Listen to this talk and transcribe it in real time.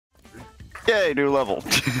Yay, new level.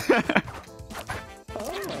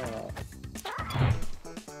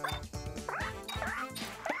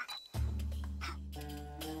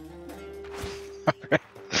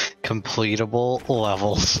 Completable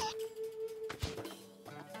levels.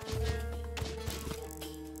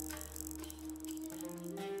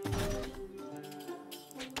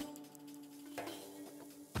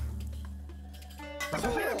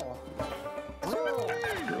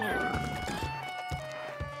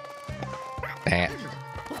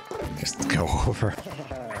 Just go over.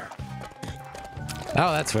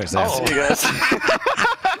 Oh, that's where it's at. See you guys.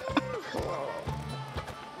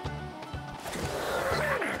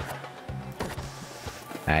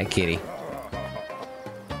 Hi, kitty.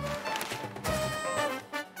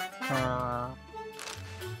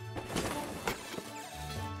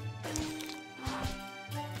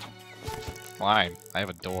 Fine, I have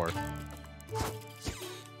a door.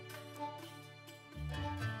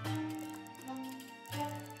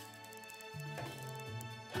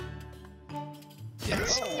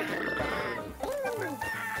 Yes.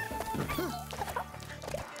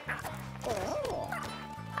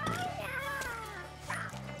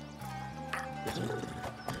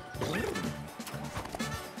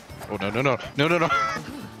 Oh no no no no no no!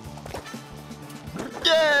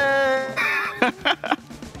 Yay!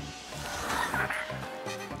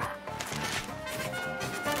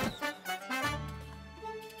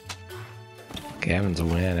 Gavin's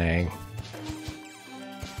winning.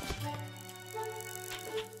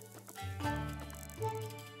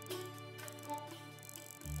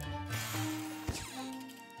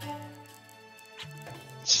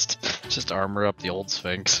 Just armor up the old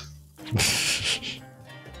Sphinx.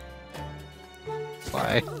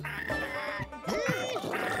 Why?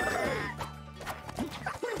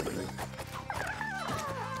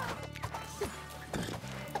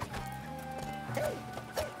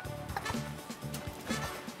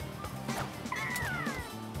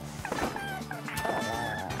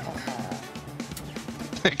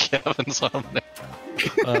 Kevin's on there.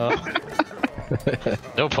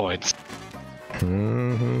 No points.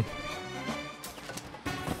 Mm-hmm.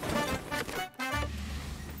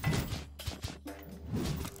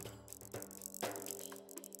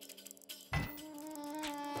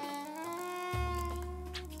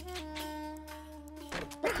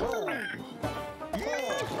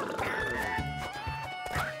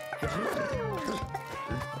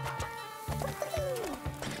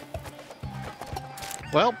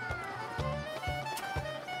 Well.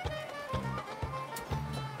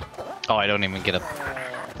 Oh, I don't even get a...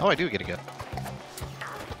 Oh, I do get a gun.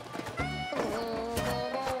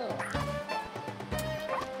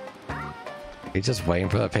 He's just waiting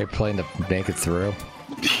for that paper plane to make it through.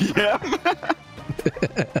 Yeah.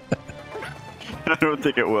 I don't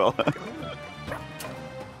think it will.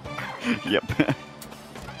 Yep.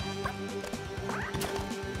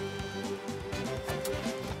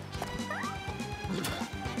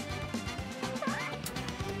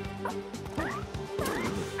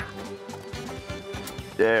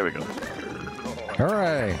 There we go.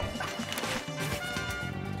 Hooray!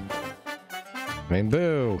 Main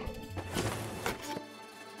boo!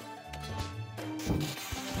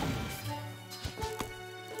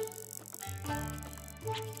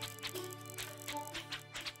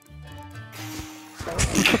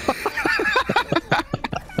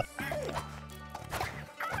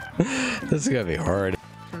 This is gonna be hard.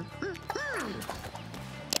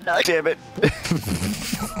 Damn it.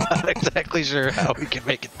 Not exactly sure how we can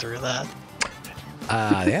make it through that.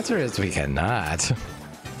 The answer is we cannot.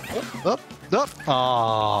 Up, up.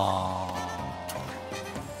 Aww.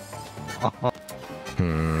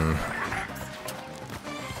 Hmm.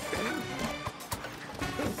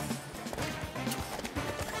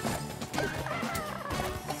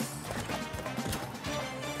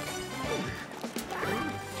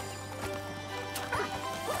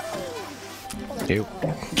 Ew.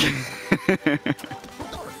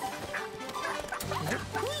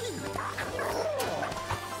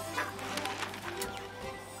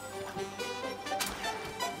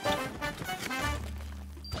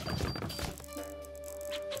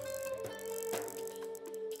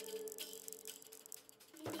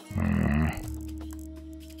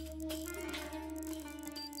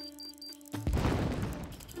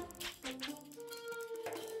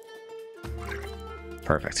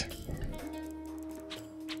 Perfect.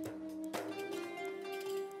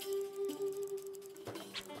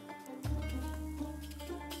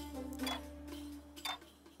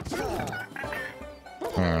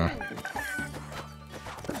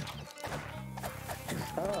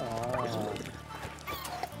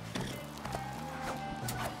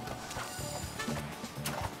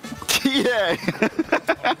 Yeah.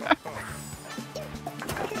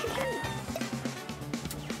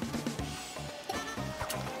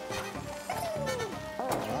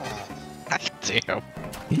 Damn.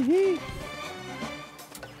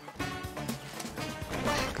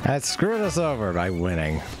 I screwed us over by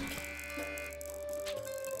winning.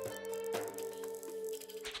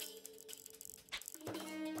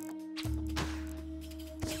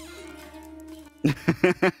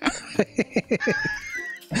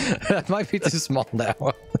 That might be too small now.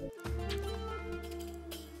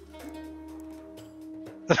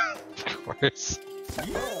 Of course.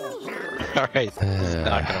 Alright, this is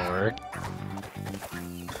not gonna work.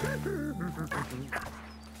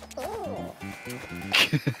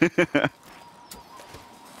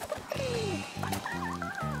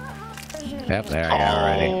 Yep, there I go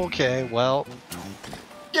already. Okay, well.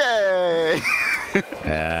 Yay!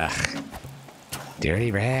 Ugh.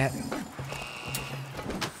 Dirty rat.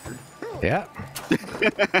 Yep.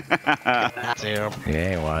 Damn.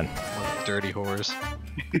 Yeah, one. Dirty horse.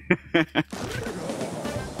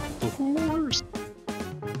 The horse.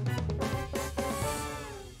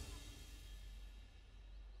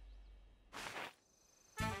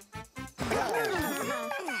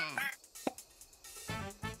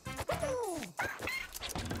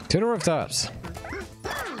 To the rooftops.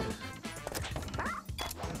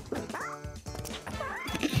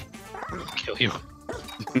 Kill you.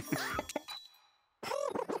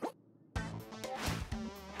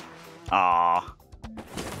 Aw.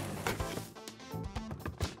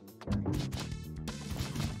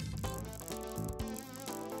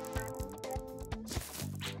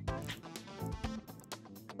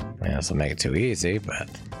 Yeah, this will make it too easy, but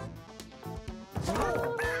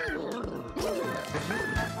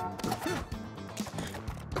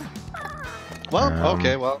Well,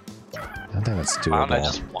 okay, well. I don't think that's Why don't I doable.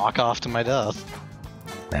 just walk off to my death?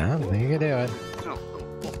 No, you can do it.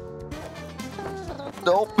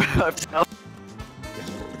 Nope. I'm down.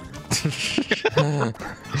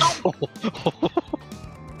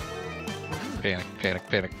 Panic, panic,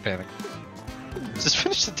 panic, panic. Just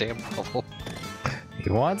finish the damn level. He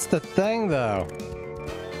wants the thing, though.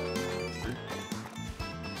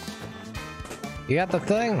 You got the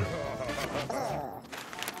thing.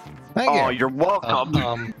 Thank Oh, you. you're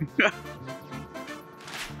welcome.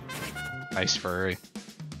 Nice furry.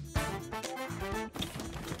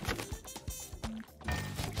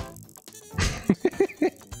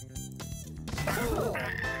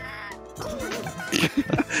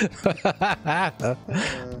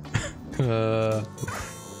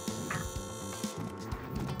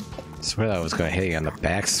 Swear that was going to hit you on the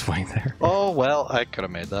backswing there. Oh, well, I could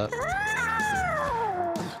have made that.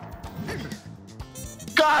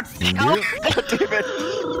 God! God damn it!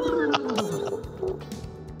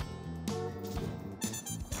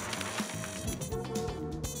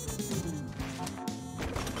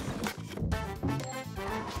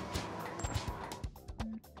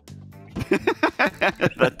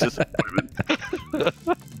 That disappointment.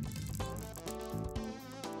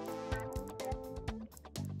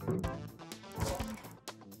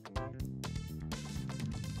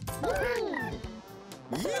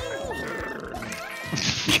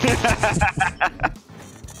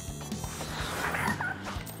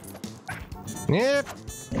 Yep.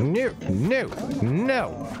 No, no,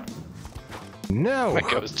 no. No. My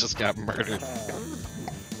ghost just got murdered.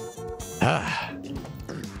 Ah.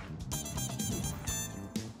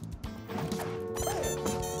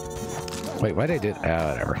 Wait, why did I do that?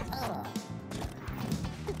 Ah, whatever.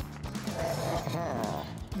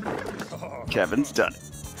 Kevin's done it.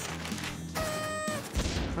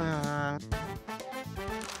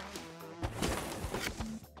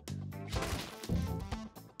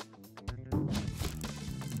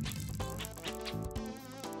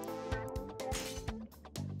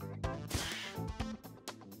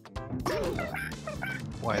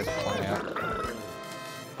 Why is it playing out?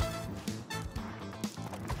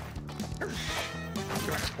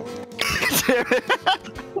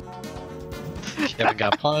 Kevin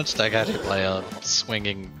got punched, I got hit by a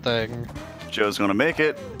swinging thing. Joe's gonna make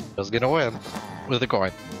it. I was gonna win with a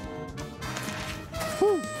coin.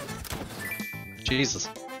 Woo. Jesus.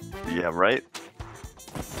 Yeah, right?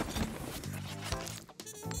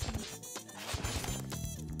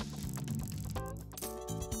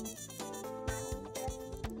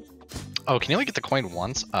 Oh, can you only get the coin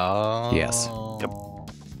once? Oh. Yes. Yep.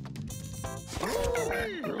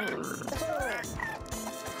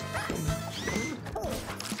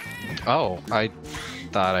 Oh, I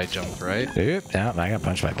thought I jumped right. Oop, no, I got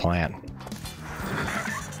punched by plant.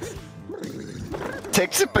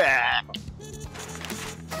 Takes it back.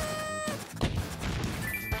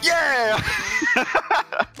 Yeah!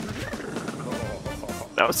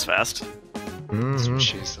 That was fast. That's Mhm. what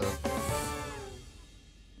she said.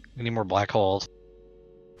 We need more black holes.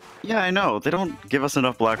 Yeah, I know. They don't give us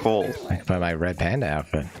enough black holes. I can buy my red panda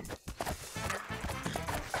outfit.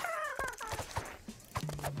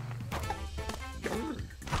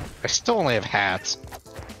 I still only have hats.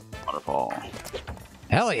 Waterfall.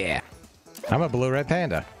 Hell yeah! I'm a blue red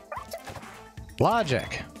panda.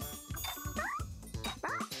 Logic.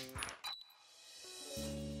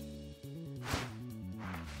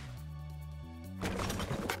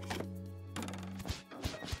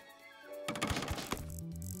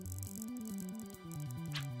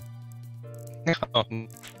 Um,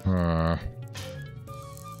 Hmm.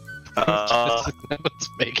 no one's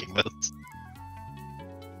making this.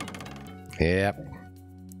 Yep.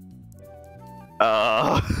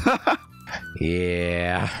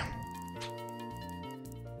 Yeah.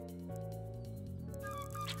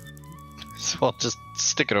 So I'll just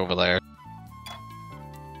stick it over there.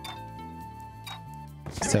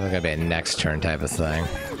 It's definitely gonna be a next turn type of thing.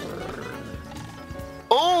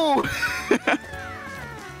 Oh!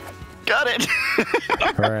 Got it!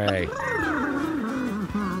 Hooray.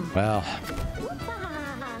 Well,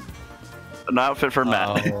 An outfit for Matt.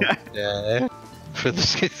 Oh, yeah. For the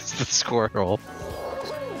squirrel.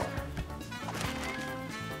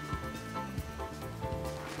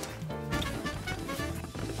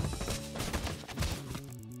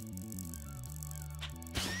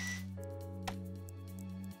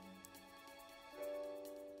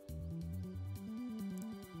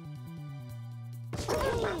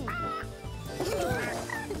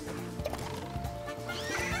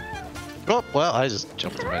 Oh, well, I just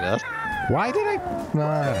jumped to my death. why did I?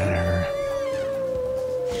 Whatever.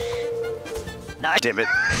 Nah, damn it.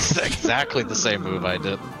 It's exactly the same move I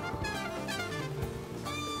did.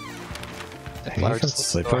 He can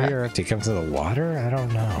slippery or if he comes to the water? I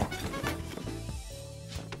don't know.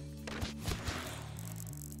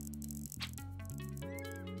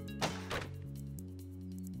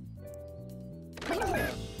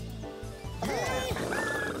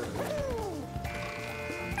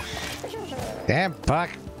 Damn, Puck.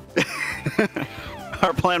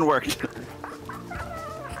 Our plan worked.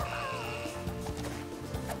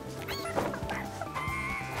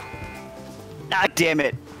 Ah, damn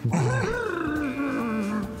it.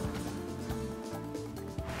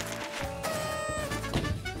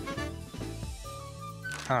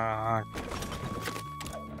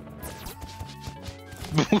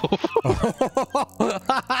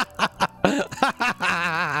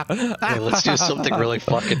 Hey, let's do something really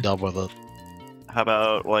fucking dumb with it. How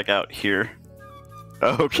about, like, out here?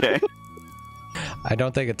 Okay. I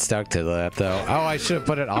don't think it stuck to that though. Oh, I should have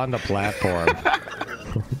put it on the platform.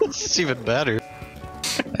 It's even better.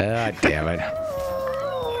 Ah, damn it.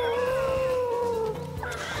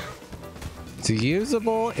 It's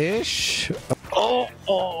usable-ish. Oh,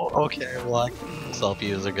 okay, well, I can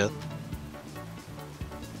self-using it.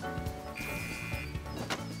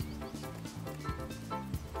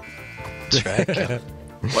 Try it, Kevin.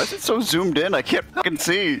 Why is it so zoomed in? I can't fucking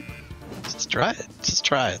see. Just try it. Just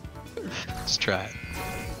try it. Just try it.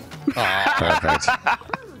 Aw. Perfect.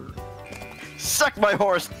 Suck my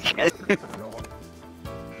horse.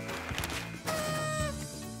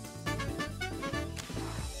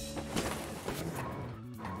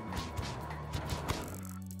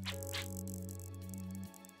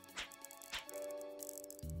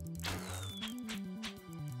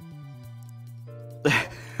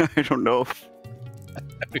 I don't know if... I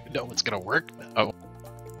don't even know what's gonna work now.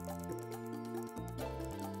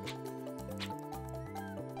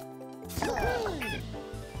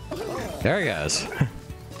 There he goes.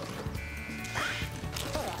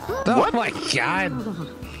 Oh What? my god!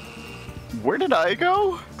 Where did I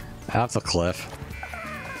go? Off the cliff.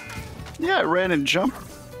 Yeah, I ran and jumped,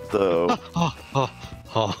 though.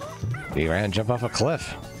 Oh. He ran and jumped off a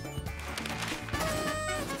cliff.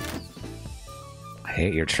 I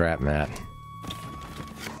hate your trap, Matt.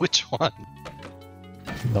 Which one?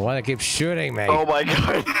 The one that keeps shooting me. Oh my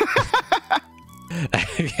god.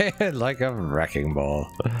 Like a wrecking ball.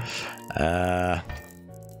 I'm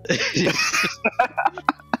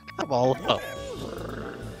all up.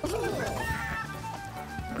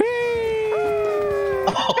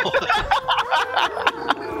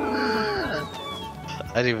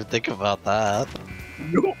 I didn't even think about that.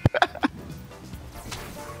 Nope.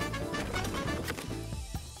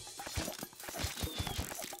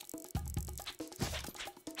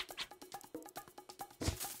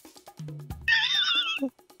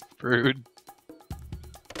 Rude.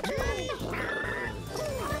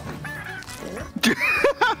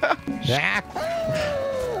 Ah!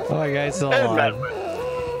 Oh, my guy's still And alive.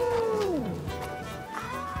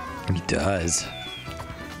 Matt. He does.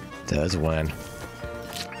 Does win.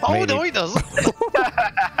 Oh, Maybe. no, he doesn't.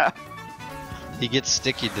 He gets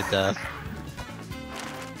sticky to death.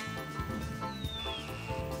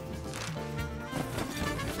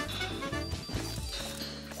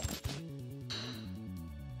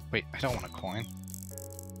 Wait, I don't want a coin.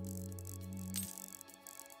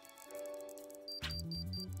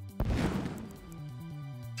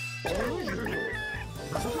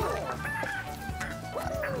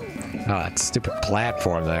 Oh, that stupid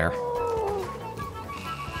platform there.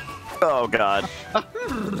 Oh god.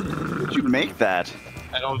 How'd you make that?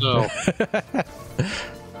 I don't know. I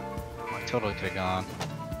totally could have gone.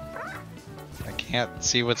 I can't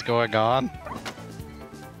see what's going on.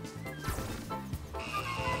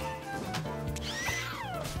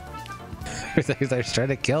 They're trying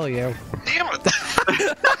to kill you. Damn it!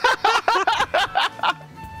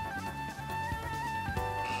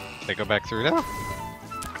 Can I go back through now?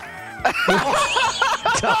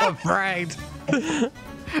 Telefrag.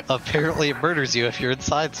 Apparently it murders you if you're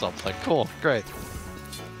inside something. Cool, great.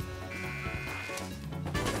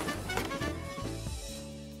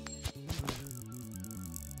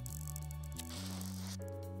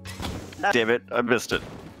 Damn it, I missed it.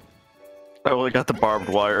 I only got the barbed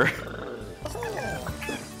wire.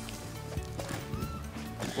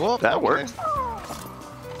 Whoop, That okay. worked.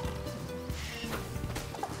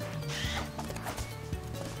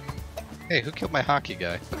 Hey, who killed my hockey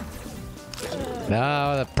guy?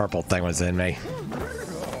 No, the purple thing was in me.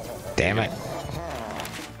 Damn it.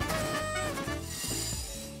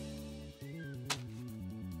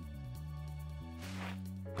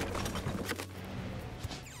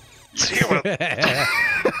 Damn it!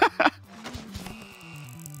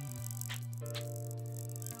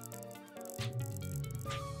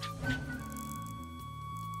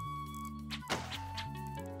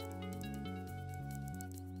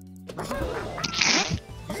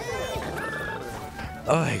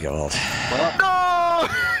 Oh my god. No!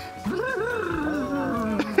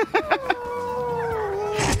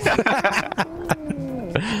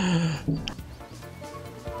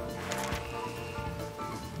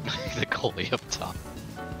 The goalie up top.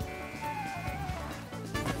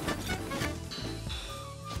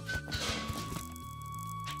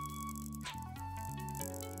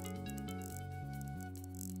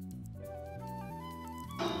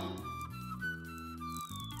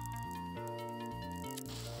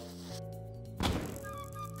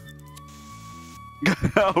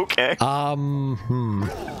 Okay.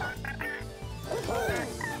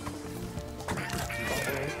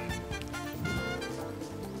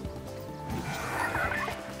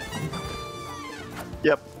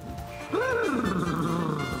 Yep.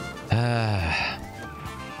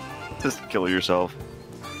 Just kill yourself.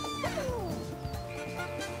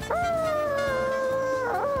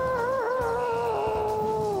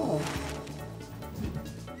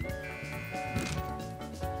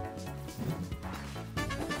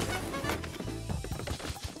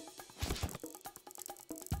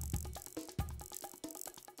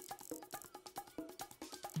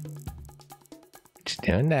 Just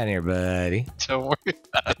doing down here, buddy. Don't worry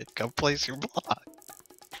about it. Go place your block.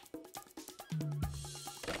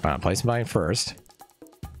 Alright, place mine first.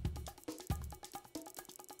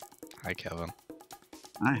 Hi, Kevin.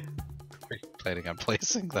 Hi. Are you planning on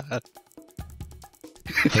placing that?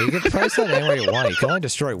 Hey, you can place that anywhere you want. You can only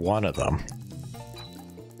destroy one of them.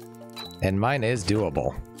 And mine is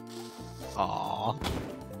doable. Aww.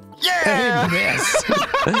 Yeah! He missed.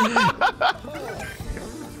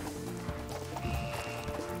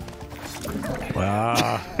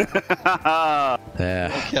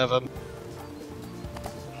 Yeah. Kevin.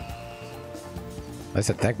 I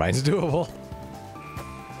said, think mine's doable.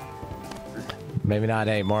 Maybe not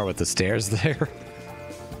anymore with the stairs there.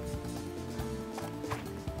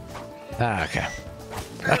 Ah, okay.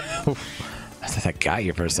 I thought I got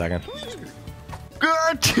you for a second.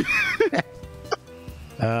 Good!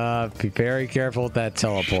 Be very careful with that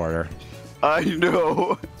teleporter. I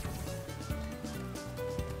know.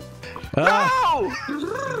 No!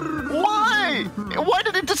 Why? Why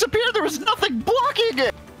did it disappear? There was nothing blocking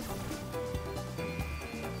it!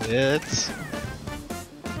 It's...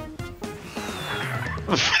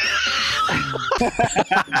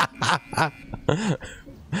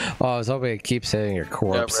 Oh, I was hoping it keeps hitting your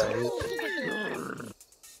corpse. Yeah,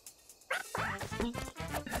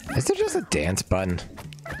 right. Is there just a dance button?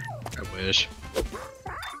 I wish.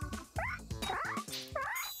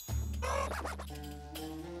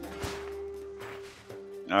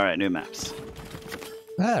 Alright, new maps.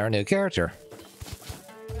 Ah, our new character.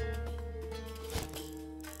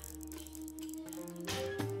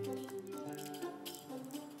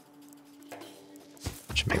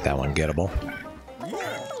 Should make that one gettable.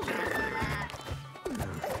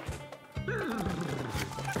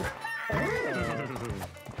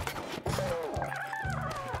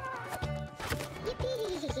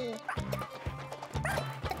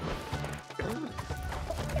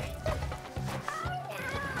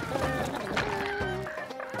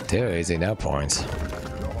 Too easy, no points.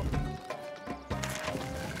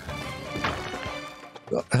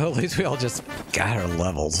 Well, at least we all just got our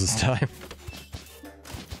levels this time.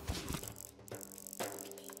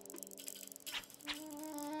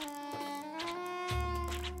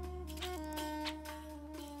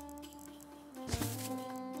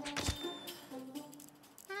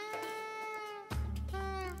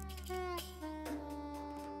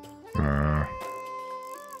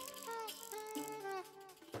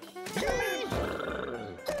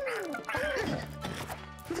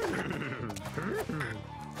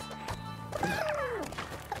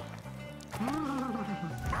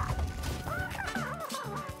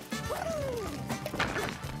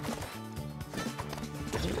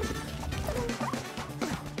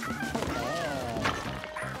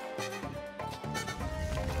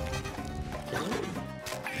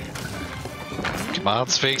 Come on,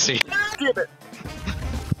 Sphinxy. Damn it!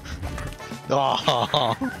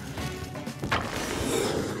 Oh.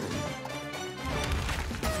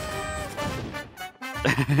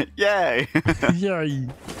 Yay! Yay!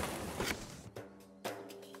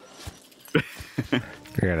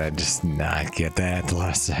 Figured I'd just not get that at the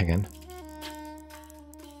last second.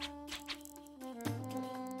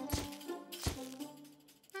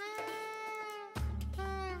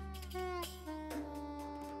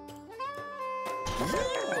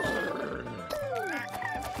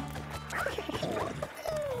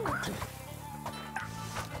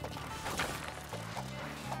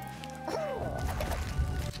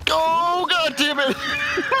 Oh god damn it!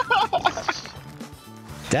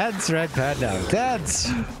 Dad's red panda.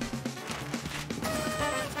 Dad's.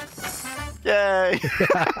 Yay!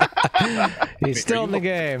 He's still in the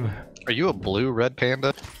game. Are you a blue red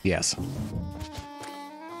panda? Yes.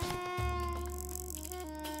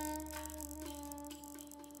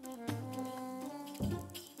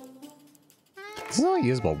 It's only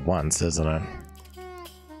usable once, isn't it?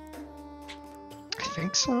 I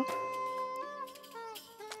think so.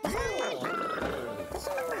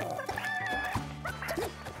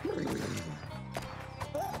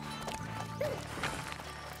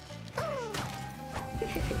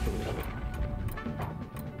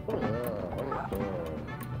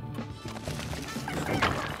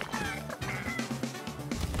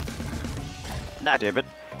 Nah, damn it.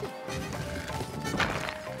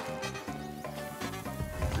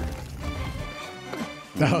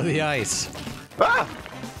 Oh, the ice. Ah!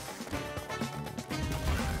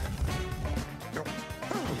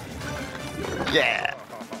 Yeah!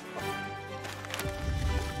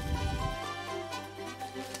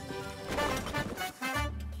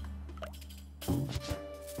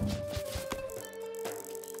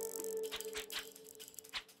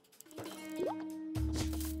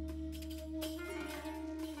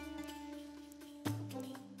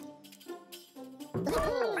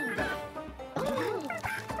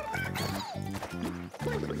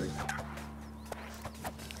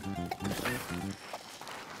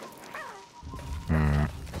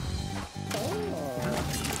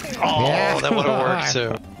 Oh, Yeah. that would have worked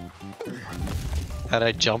too. Had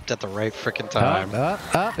I jumped at the right freaking time.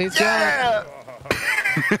 Up, he's got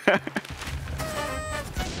it. Yeah!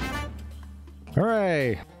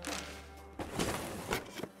 Hooray.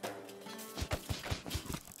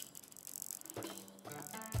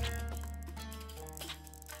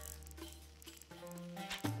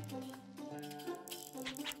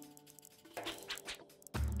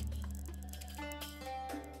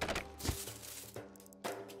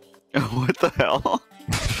 What the hell?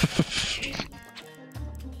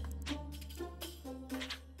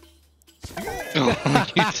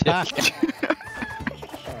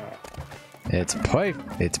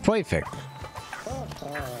 It's perfect.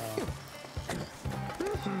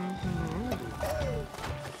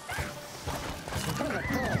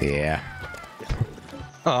 Yeah.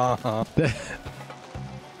 Uh-huh.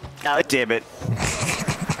 Oh, damn it.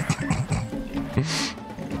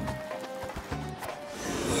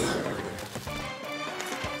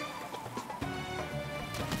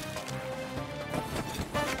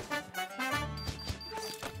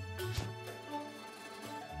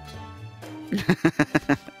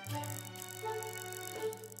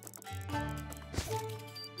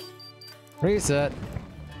 Reset.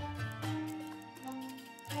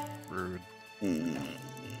 Rude.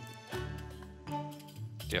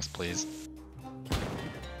 Yes, please.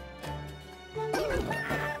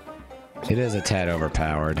 It is a tad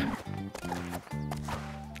overpowered.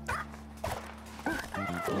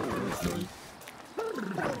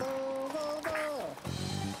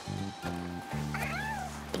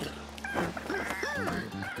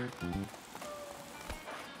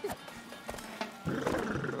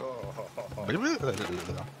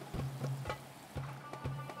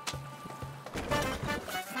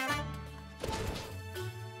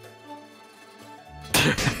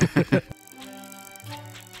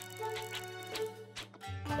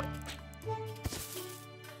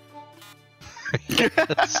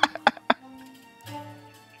 Yes.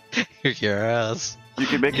 Your ass. You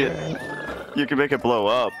can make it. You can make it blow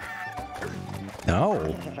up.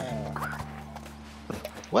 No,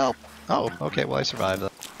 Well, oh, okay, well I survived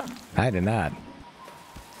that. I did not.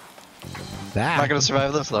 I'm Ah, not gonna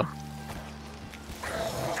survive this though.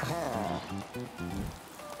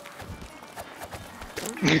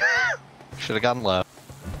 Should have gotten left.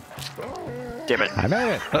 Damn it. I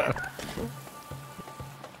made it.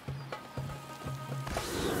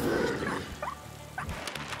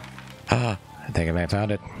 Ah, I think I may have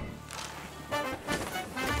found it.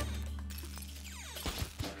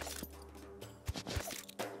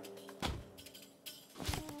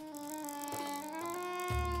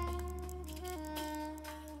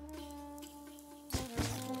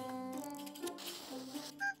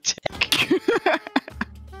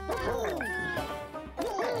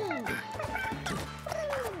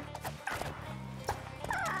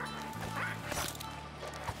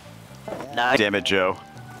 Nice. Damn it, Joe.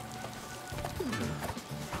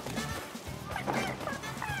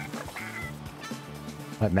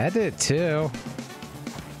 But Matt did it too.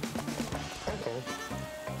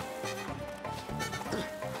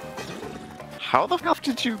 How the fuck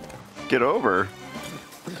did you get over?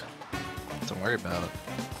 Don't worry about it.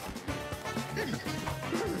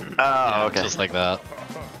 Oh, Yeah, okay. Just like that.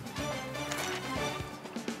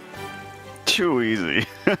 Too easy.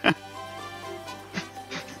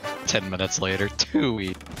 10 minutes later, 2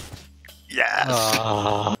 weeks.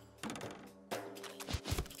 Yes.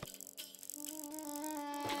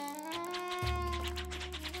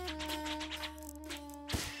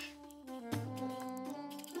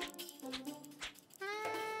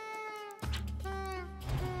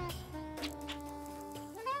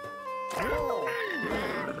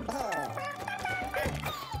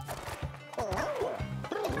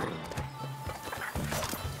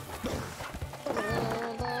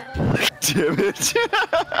 Damn it.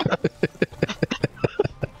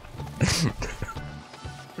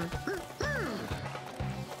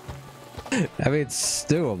 I mean, it's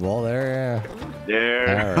doable. There.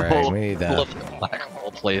 There. All right, we need that. Love the black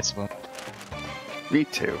hole placement. Me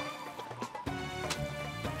too.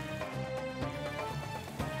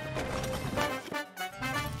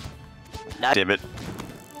 Damn it.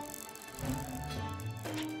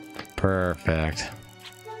 Perfect.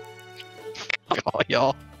 Oh,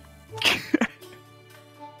 y'all.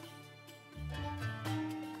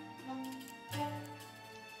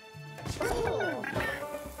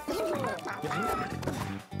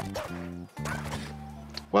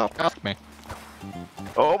 Well, got me.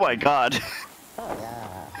 Oh my god.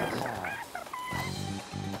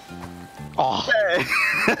 Oh, Hey.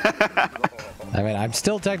 I mean, I'm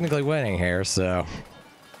still technically winning here, so.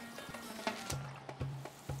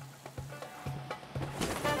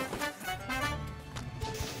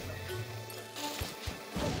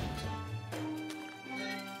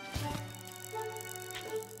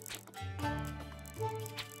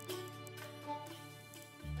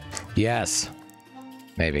 Yes.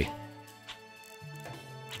 Maybe.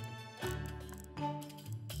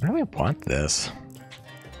 I really want this.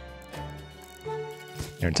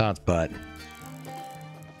 You're in Tom's butt.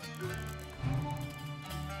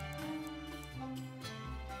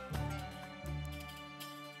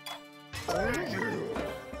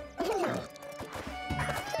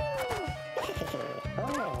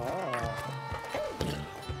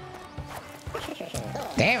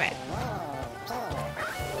 Damn it!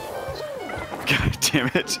 God damn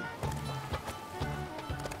it.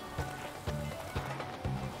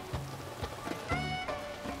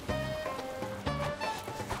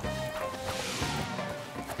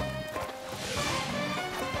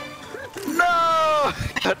 No!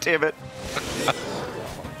 God damn it.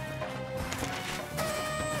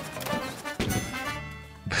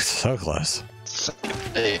 So close.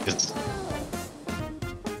 hey, it's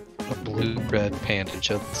a blue-red panda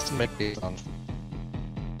just make me on.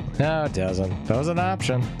 No, it doesn't. That was an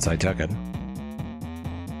option, so I took it.